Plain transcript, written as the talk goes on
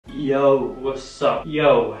Yo, what's up?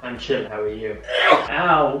 Yo, I'm chill, how are you?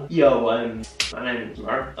 Ow! Yo, my name is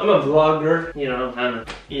Mark. I'm a vlogger, you know, I'm a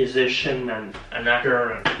musician and an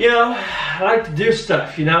actor, and, you know, I like to do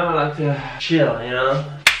stuff, you know, I like to chill, you know?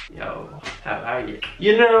 Yo, how are you?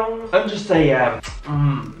 You know, I'm just a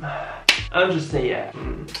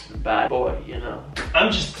bad boy, you know.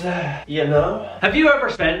 I'm just, you know. Have you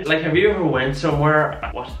ever went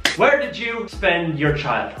somewhere? Where did you spend your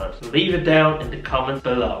childhood? Leave it down in the comments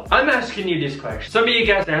below. I'm asking you this question. Some of you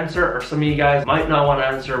guys answer, or some of you guys might not want to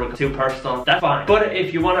answer because it's too personal. That's fine. But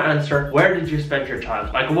if you want to answer, where did you spend your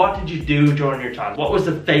childhood? Like, what did you do during your childhood? What was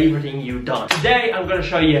the favorite thing you done? Today, I'm going to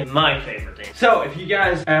show you my favorite thing. So, if you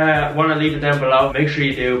guys want to leave it down below, make sure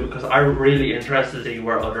you do, because I'm really interested to see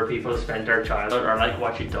where other people spend their childhood, or like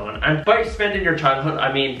what you've done. And by spending your childhood,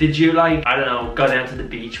 I mean, did you like, I don't know, go down to the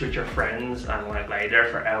beach with your friends and like lay there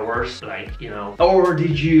for hours, like, you know, or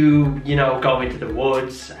did you, you know, go into the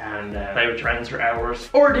woods and play with your friends for hours,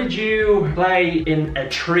 or did you play in a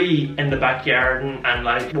tree in the backyard and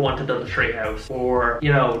like wanted to build a tree house, or,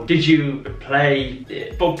 you know, did you play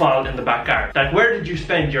football in the backyard? Like, where did you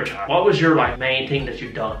spend your time? What was your like main thing that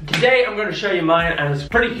you've done? Today I'm going to show you mine, and it's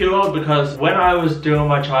pretty cool because when I was doing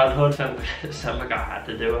my childhood, it sounded like I had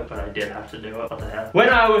to do it, but I did have to do it. What the hell? When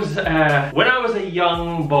I was a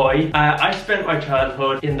young boy, I spent my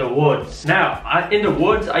childhood in the woods. Now, in the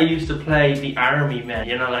woods, I used to play the army man.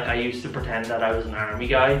 You know, like I used to pretend that I was an army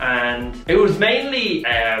guy, and it was mainly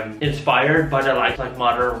inspired by the like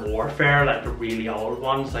Modern Warfare, like the really old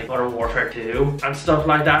ones, like Modern Warfare 2 and stuff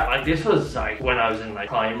like that. Like this was like when I was in like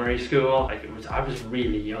primary school. Like I was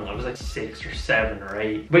really young. I was like 6 or 7 or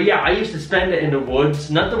 8. But yeah, I used to spend it in the woods,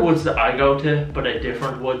 not the woods that I go to, but a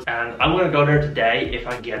different woods. And I'm gonna go there today. If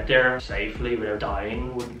I get there safely without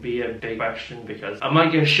dying would be a big question, because I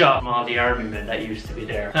might get shot from all the army men that used to be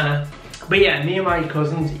there. But yeah, me and my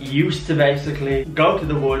cousins used to basically go to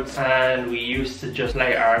the woods, and we used to just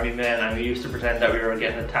play army men, and we used to pretend that we were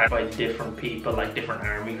getting attacked by different people, like different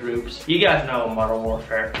army groups. You guys know Modern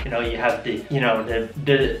Warfare, you know, you have the, you know,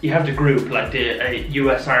 you have the group, like the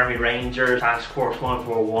US Army Rangers, Task Force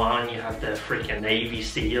 141, you have the freaking Navy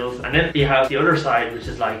SEALs, and then you have the other side, which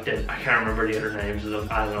is like I can't remember the other names of them,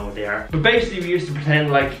 I don't know what they are. But basically we used to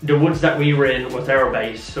pretend like the woods that we were in was our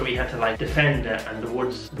base, so we had to like defend it, and the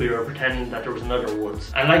woods, we were pretending that there was another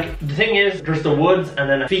woods. And like the thing is, there's the woods and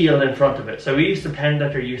then a field in front of it. So we used to pretend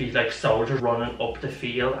that there used to be like soldiers running up the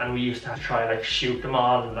field, and we used to have to try like shoot them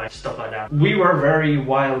all and like stuff like that. We were very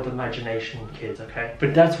wild imagination kids, okay?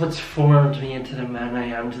 But that's what's formed me into the man I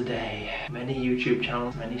am today. Many YouTube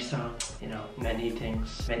channels, many songs, you know, many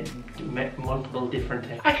things, multiple different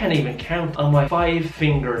things. I can't even count on my 5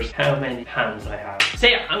 fingers how many hands I have. So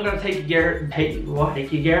yeah, I'm gonna take you there.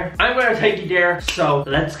 I'm gonna take you there, so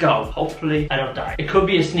let's go. Hopefully I don't die. It could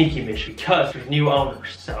be a sneaky mission because there's new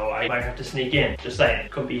owners, so I might have to sneak in. Just saying,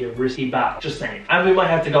 it could be a risky battle. Just saying. And we might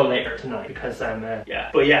have to go later tonight because I'm yeah.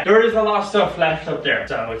 But yeah, there is a lot of stuff left up there,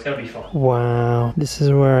 so it's gonna be fun. Wow, this is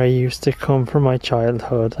where I used to come for my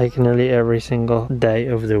childhood. Like nearly every single day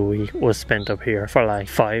of the week was spent up here for like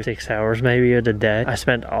 5-6 hours maybe of the day. I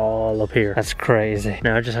spent all up here. That's crazy.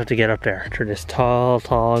 Now I just have to get up there through this tall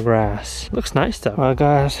grass. Looks nice though. Well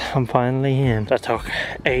guys, I'm finally in. That took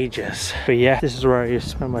ages. But yeah, this is where I used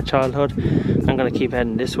to spend my childhood. I'm gonna keep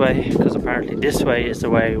heading this way because apparently this way is the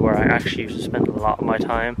way where I actually used to spend a lot of my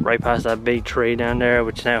time. Right past that big tree down there,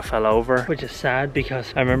 which now fell over, which is sad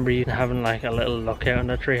because I remember you having like a little lookout on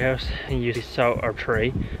that tree house, and you used to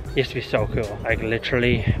be so cool. Like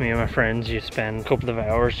literally, me and my friends used to spend a couple of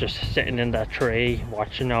hours just sitting in that tree,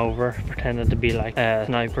 watching over, pretending to be like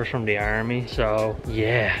snipers from the army. So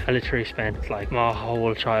yeah, I literally spent like my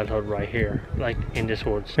whole childhood right here, like in this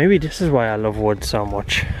woods. Maybe this is why I love woods so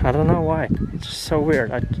much. I don't know why. It's just so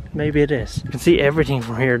weird. Maybe it is. You can see everything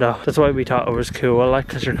from here though. That's why we thought it was cool, like,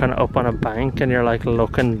 because you're kind of up on a bank and you're like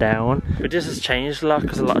looking down. But this has changed a lot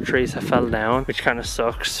because a lot of trees have fell down, which kind of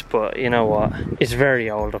sucks. But you know what? It's very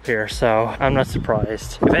old up here, so I'm not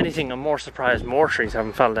surprised. If anything, I'm more surprised more trees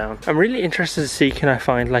haven't fell down. I'm really interested to see, can I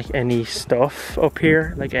find like any stuff up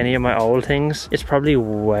here, like any of my old things. It's probably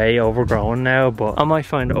way overgrown now, but I might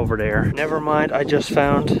find it over there. Never mind, I just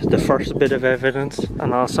found the first bit of evidence,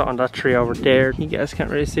 and also on that tree over there. You guys can't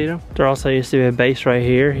really see them. There also used to be a base right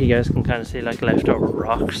here. You guys can kind of see like leftover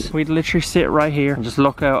rocks. We'd literally sit right here and just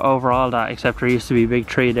look out over all that, except there used to be a big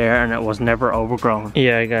tree there and it was never overgrown.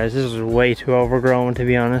 Yeah guys, this was way too overgrown to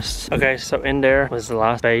be honest. honest. Okay, so in there was the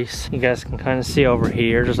last base. You guys can kind of see over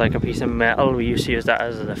here, there's like a piece of metal. We used to use that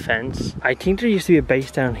as a defense. I think there used to be a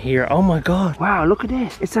base down here. Oh my god, wow, look at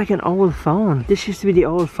this. It's like an old phone. This used to be the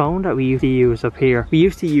old phone that we used to use up here. We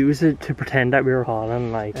used to use it to pretend that we were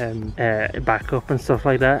calling like backup and stuff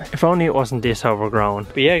like that. If only it wasn't this overgrown.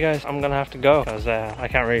 But yeah guys, I'm gonna have to go because I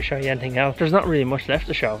can't really show you anything else. There's not really much left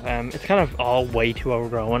to show. It's kind of all way too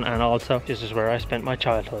overgrown, and also this is where I spent my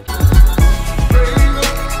childhood.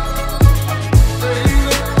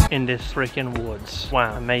 In this freaking woods.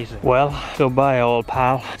 Wow, amazing. Well, goodbye old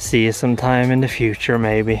pal. See you sometime in the future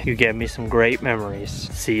maybe. You gave me some great memories.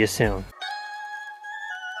 See you soon.